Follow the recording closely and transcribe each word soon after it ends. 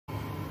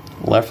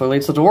Leffler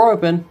leaves the door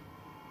open.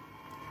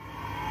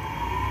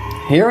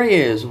 Here he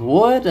is.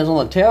 Wood is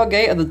on the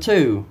tailgate of the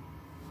 2.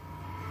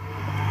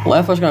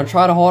 Leffler's going to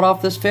try to hold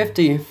off this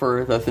 50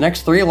 for the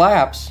next 3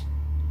 laps.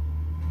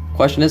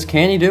 Question is,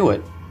 can he do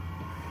it?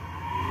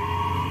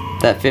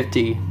 That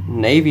 50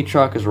 Navy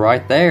truck is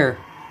right there.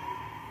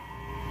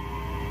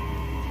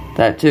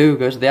 That 2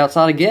 goes to the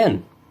outside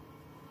again.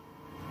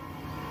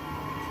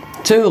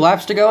 2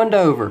 laps to go in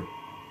Dover.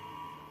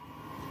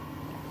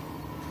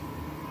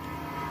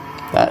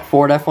 That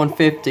Ford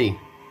F-150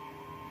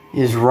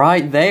 is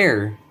right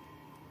there.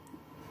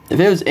 If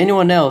it was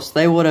anyone else,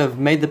 they would have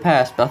made the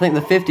pass, but I think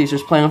the 50 is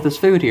just playing with this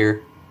food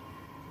here.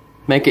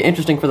 Make it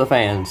interesting for the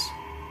fans.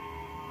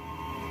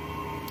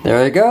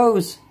 There it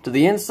goes, to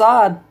the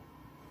inside.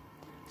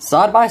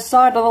 Side by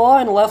side on the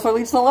line, Leffler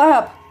leads the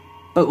lap,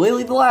 but we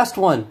lead the last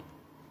one.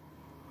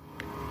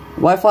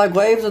 White flag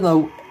waves in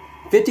the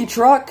 50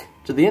 truck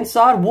to the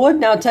inside. Wood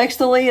now takes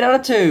the lead out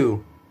of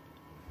 2.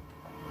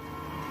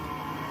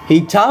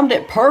 He timed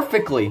it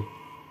perfectly.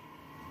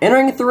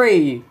 Entering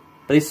 3,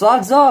 but he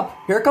slides up.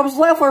 Here comes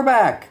Leffler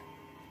back.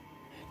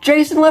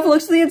 Jason Leffler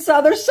looks to the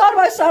inside. They're side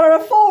by side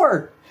out of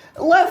 4.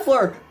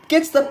 Leffler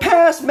gets the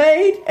pass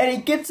made, and he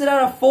gets it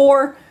out of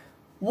 4.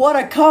 What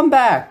a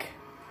comeback.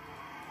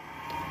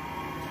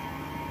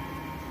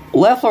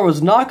 Leffler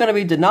was not going to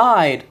be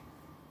denied.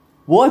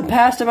 Wood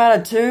passed him out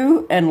of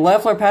 2, and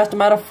Leffler passed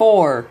him out of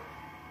 4.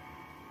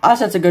 I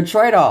said it's a good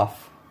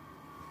trade-off.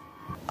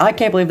 I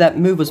can't believe that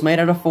move was made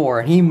out of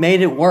 4, and he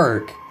made it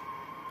work.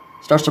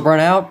 Starts to burn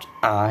out.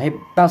 He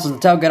bounces the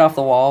tailgate off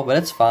the wall, but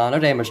it's fine. No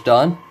damage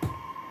done.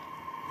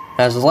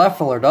 As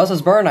Leffler does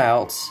his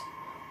burnouts,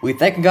 we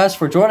thank you guys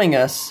for joining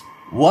us.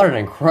 What an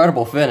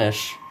incredible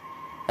finish.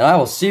 And I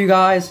will see you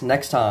guys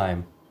next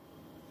time.